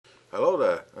Hello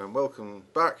there, and welcome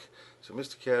back to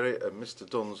Mr Carey and Mr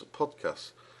Dunn's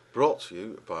podcast, brought to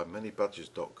you by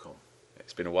manybadgers.com.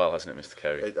 It's been a while, hasn't it, Mr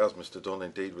Carey? It has, Mr Dunn,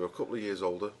 indeed. We're a couple of years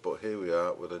older, but here we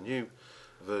are with a new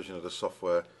version of the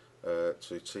software to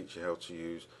teach you how to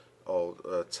use all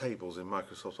tables in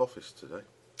Microsoft Office today.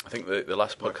 I think the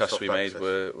last podcast we made Access.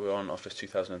 were on Office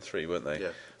 2003, weren't they? Yeah.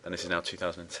 And this is now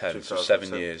 2010, so 2007.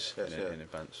 7 years Yes, in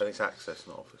advance. And it's Access,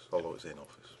 not Office, although it's in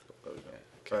Office. But there we go. Yeah,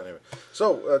 okay. Anyway,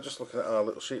 so just looking at our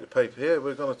little sheet of paper here,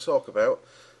 we're going to talk about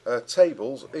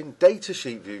tables in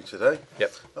Datasheet view today.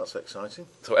 Yep. That's exciting.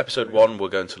 So episode 1, we're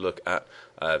going to look at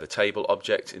the table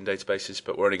object in databases,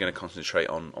 but we're only going to concentrate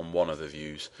on one of the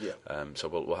views. Yeah. So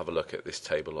we'll have a look at this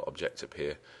table object up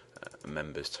here,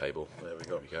 members table. There we go.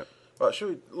 There we go. Right, should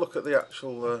we look at the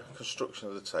actual construction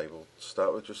of the table to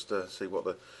start with, just see what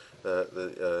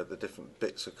the different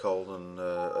bits are called and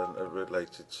are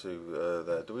related to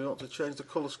there. Do we want to change the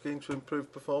colour scheme to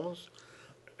improve performance?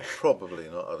 Probably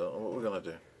not. I don't know what we're going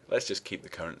to do. Let's just keep the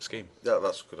current scheme. Yeah,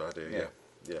 that's a good idea.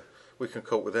 Yeah. We can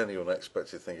cope with any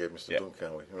unexpected thing here, Mr. Dunn,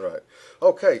 can't we? Right.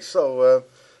 Okay. So,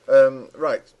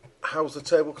 right. How's the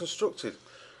table constructed?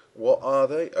 What are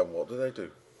they, and what do they do?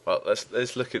 Well,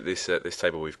 let's look at this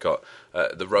table we've got,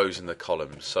 the rows and the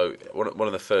columns. So one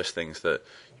of the first things that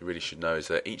you really should know is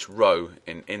that each row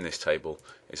in this table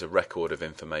is a record of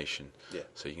information. Yeah.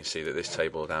 So you can see that this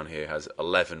table down here has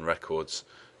 11 records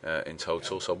in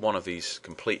total. So one of these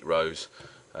complete rows,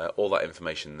 all that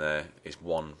information there is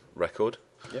one record.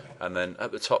 Yeah. And then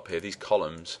at the top here, these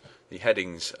columns, the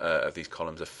headings of these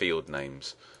columns are field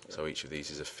names. So each of these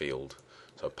is a field.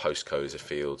 So postcode is a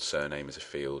field, surname is a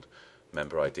field,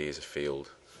 member ID is a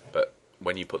field, but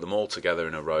when you put them all together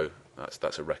in a row,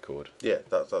 that's a record. Yeah,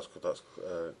 that's good. That's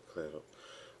cleared up.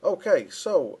 Okay,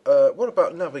 so what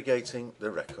about navigating the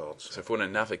records? So if we want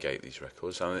to navigate these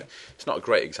records, I mean, it's not a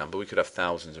great example. We could have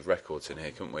thousands of records in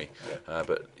here, couldn't we? Yeah.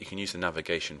 But you can use the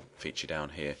navigation feature down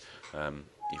here.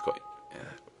 You've got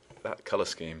that colour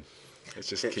scheme. Let's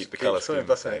just keep the colour scheme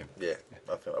the same. Yeah,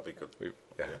 I think that'd be good.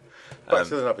 Back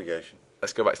to the navigation.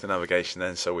 Let's go back to the navigation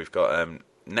then. So we've got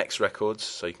next records,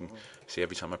 so you can see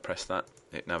every time I press that,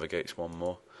 it navigates one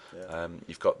more. Yeah.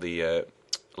 You've got the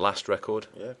last record,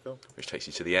 Cool. which takes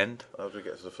you to the end. How do we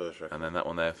get to the first record? And then that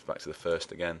one there, back to the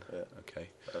first again. Yeah. Okay.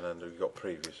 And then we've got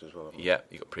previous as well. Yeah,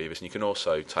 you've got previous. And you can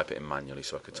also type it in manually,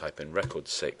 so I could type in record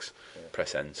 6,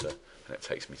 press enter, and it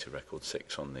takes me to record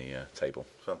 6 on the table.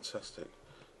 Fantastic.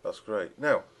 That's great.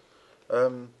 Now,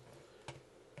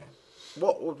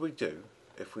 what would we do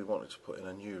if we wanted to put in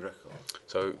a new record?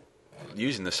 So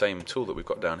using the same tool that we've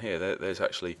got down here, there's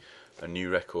actually a new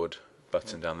record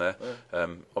button down there.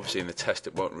 Obviously in the test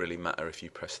it won't really matter if you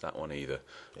press that one either.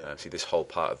 See, this whole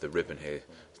part of the ribbon here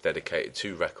is dedicated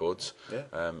to records,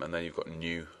 and then you've got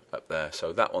new up there.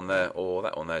 So that one there or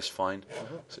that one there is fine.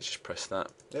 So just press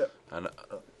that, and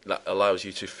that allows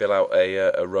you to fill out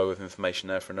a row of information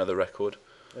there for another record.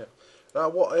 Now,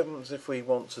 what happens if we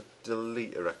want to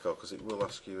delete a record? Because it will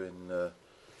ask you in a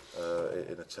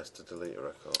test to delete a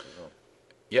record as well.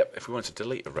 Yep, if we want to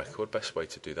delete a record, best way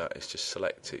to do that is just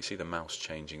select it. You see the mouse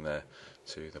changing there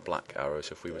to the black arrow.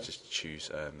 So if we were to choose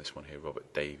this one here,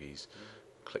 Robert Davies,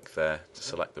 click there to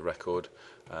select the record,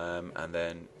 and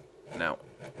then now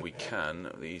we can,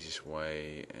 the easiest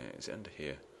way is under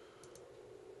here.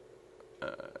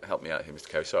 Help me out here, Mr.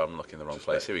 Carey. Sorry, I'm looking in the wrong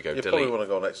place. Here we go. You delete. probably want to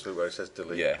go next to it where it says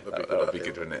delete. Yeah, that would be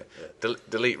good, wouldn't it? Yeah.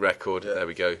 Delete record. There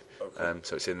we go. Okay.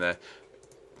 So it's in there.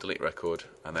 Delete record,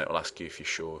 and then it will ask you if you're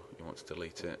sure you want to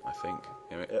delete it. I think.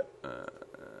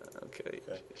 Okay.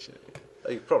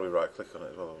 You could probably right click on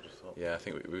it as well, I would have thought. Yeah, I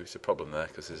think there's a problem there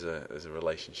because there's a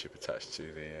relationship attached to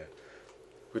the.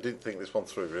 We didn't think this one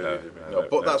through, really, No, did we? no,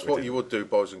 But no, that's we what didn't. you would do,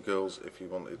 boys and girls, if you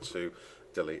wanted to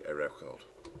delete a record.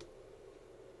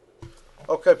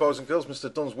 Okay, boys and girls,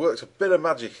 Mr. Dunn's worked a bit of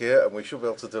magic here, and we should be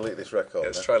able to delete this record.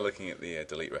 Let's try looking at the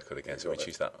delete record again. So we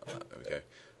choose that. There we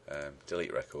go.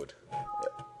 Delete record.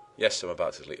 Yes, I'm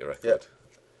about to delete a record.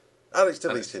 And it's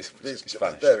deleted. It's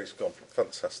vanished. There it's gone.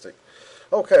 Fantastic.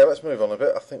 Okay, let's move on a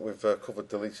bit. I think we've covered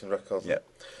deleting records. Yeah.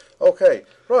 Okay,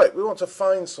 right, we want to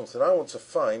find something. I want to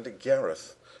find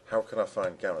Gareth. How can I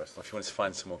find Gareth? Well, if you want to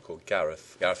find someone called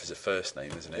Gareth, Gareth is a first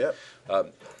name, isn't it? Yeah.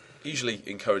 Usually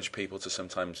encourage people to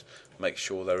sometimes make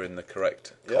sure they're in the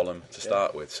correct column to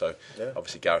start with. So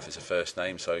obviously Gareth is a first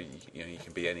name, so you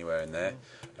can be anywhere in there.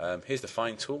 Here's the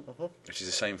find tool, which is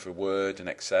the same for Word and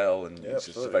Excel, and it's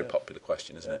a very popular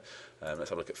question, isn't it? Let's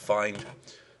have a look at find.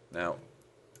 Now,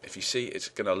 if you see, it's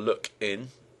going to look in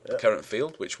the current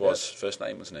field, which was first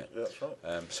name, wasn't it? Yeah, that's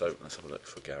right. So let's have a look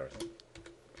for Gareth.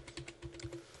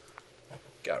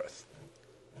 Gareth.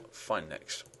 Find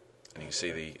next. and you can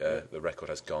see the record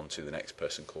has gone to the next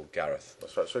person called Gareth.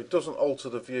 That's right. So it doesn't alter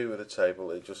the view of the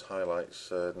table. It just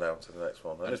highlights now to the next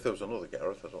one. And if there was another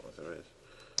Gareth, I don't know if there is.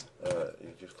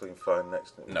 You just click and find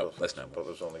next. No, there's no one. But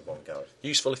there's only one Gareth.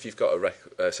 Useful if you've got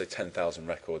a say 10,000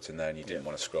 records in there and you didn't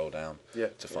want to scroll down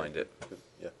to find it.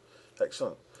 Yeah,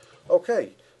 excellent. Okay,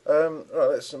 right.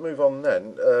 Let's move on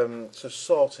then to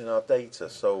sorting our data.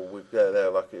 So we've got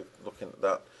there, like looking at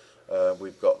that,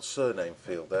 we've got surname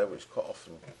field there, which quite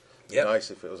often be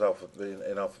nice if it was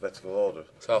in alphabetical order.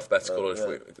 It's alphabetical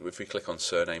order. If we click on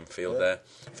surname field there,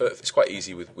 it's quite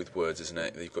easy with words, isn't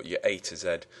it? You've got your A to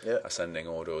Z ascending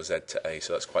order, or Z to A,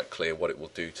 so that's quite clear what it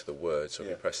will do to the word. So if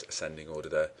we press ascending order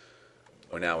there,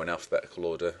 we're now in alphabetical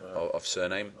order of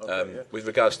surname. With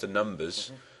regards to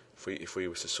numbers, if we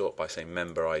were to sort by, say,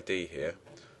 member ID here,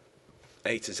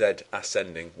 A to Z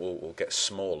ascending will get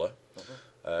smaller.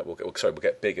 We'll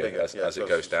get bigger as it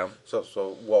goes down.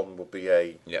 So 1 would be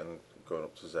A, and going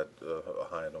up to Z, a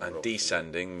higher number. And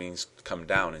descending means come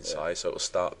down in size, so it will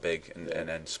start big and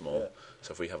end small.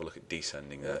 So if we have a look at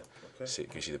descending there, see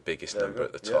it gives you the biggest number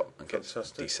at the top and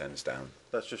descends down.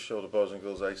 Let's just show the boys and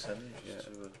girls ascending.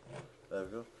 There we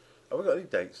go. Have we got any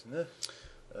dates in there?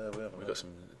 We've got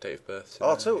some date of birth.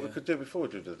 I'll tell you what we could do before we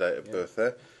do the date of birth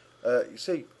there. You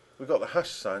see, we've got the hash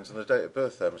signs and the date of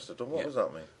birth there, Mr. Dunn. What does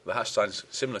that mean? The hash signs,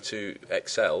 similar to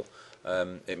Excel,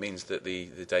 it means that the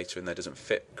data in there doesn't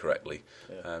fit correctly.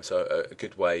 So a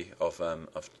good way of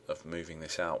moving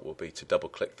this out will be to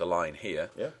double-click the line here,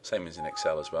 same as in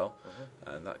Excel as well.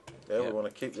 And that we want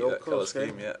to keep the old colour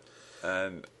scheme.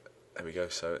 And there we go.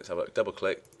 So let's have a look.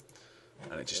 Double-click,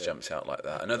 and it just jumps out like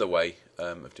that. Another way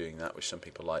of doing that, which some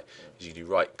people like, is you do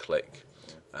right-click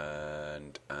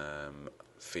and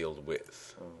field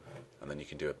width, and then you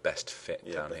can do a best fit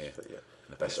down here.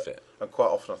 The best fit. And quite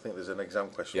often I think there's an exam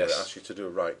question where it asks you to do a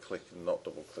right click and not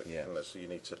double click. So you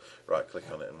need to right click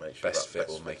on it and make sure best fit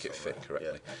will make it fit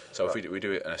correctly. So if we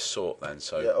do it in a sort then,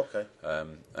 so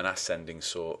an ascending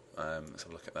sort, let's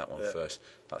have a look at that one first.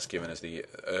 That's given us the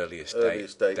earliest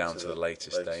date down to the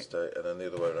latest date. And then the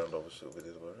other way around, obviously, will be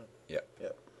the other way around. Yeah.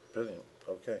 Brilliant.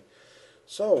 Okay.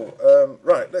 So,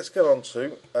 right, let's get on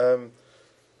to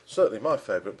certainly my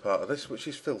favourite part of this, which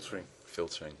is filtering.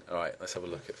 Filtering. All right, let's have a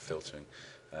look at filtering.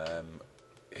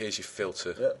 Here's your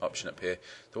filter option up here.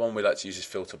 The one we like to use is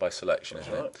filter by selection,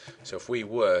 isn't it? So if we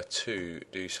were to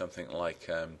do something like,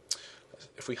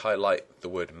 if we highlight the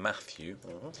word Matthew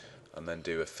and then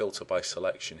do a filter by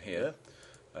selection here,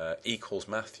 equals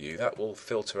Matthew, that will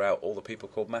filter out all the people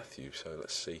called Matthew. So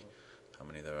let's see how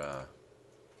many there are.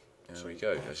 There we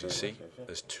go. As you see,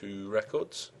 there's 2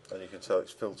 records. And you can tell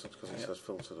it's filtered because it says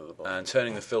filtered at the bottom. And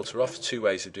turning the filter off, 2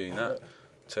 ways of doing that.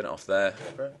 Turn it off there,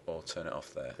 or turn it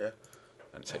off there.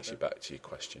 And it takes you back to your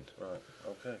question. Right,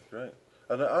 okay, great.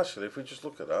 And actually, if we just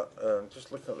look at that,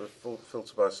 just look at the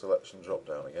filter by selection drop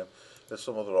down again, there's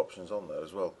some other options on there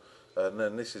as well. And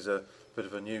then this is a bit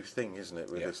of a new thing, isn't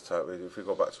it, with this type. If we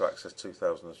go back to Access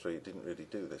 2003, it didn't really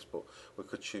do this, but we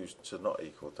could choose to not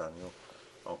equal Daniel,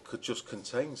 or could just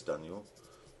contains Daniel,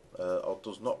 or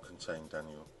does not contain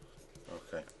Daniel.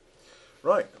 Okay.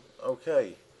 Right,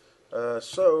 okay.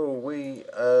 So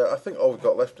I think all we've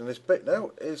got left in this bit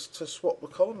now is to swap the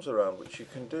columns around, which you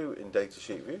can do in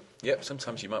Datasheet View. Yep,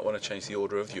 sometimes you might want to change the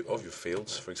order of your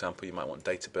fields. For example, you might want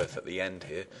date of birth at the end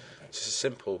here. It's just a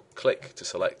simple click to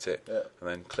select it, and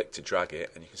then click to drag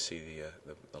it, and you can see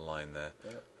the line there,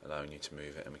 allowing you to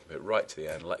move it. And we can put it right to the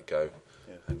end, let go,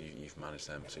 and you've managed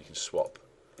them, so you can swap.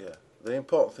 Yeah, the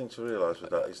important thing to realise with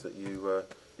that is that you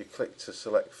click to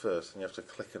select first, and you have to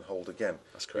click and hold again.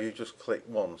 That's correct. If you just click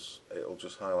once, it'll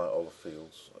just highlight all the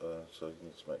fields. So you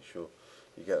need to make sure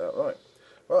you get that right.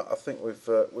 Well, I think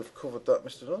we've covered that,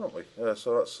 Mr. Dunn, haven't we?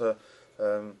 So that's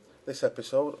this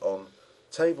episode on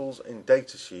tables in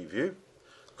Datasheet View.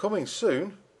 Coming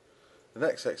soon, the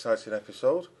next exciting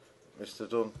episode, Mr.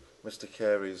 Dunn, Mr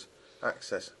Carey's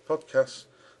Access podcast,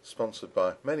 sponsored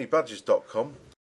by ManyBadges.com.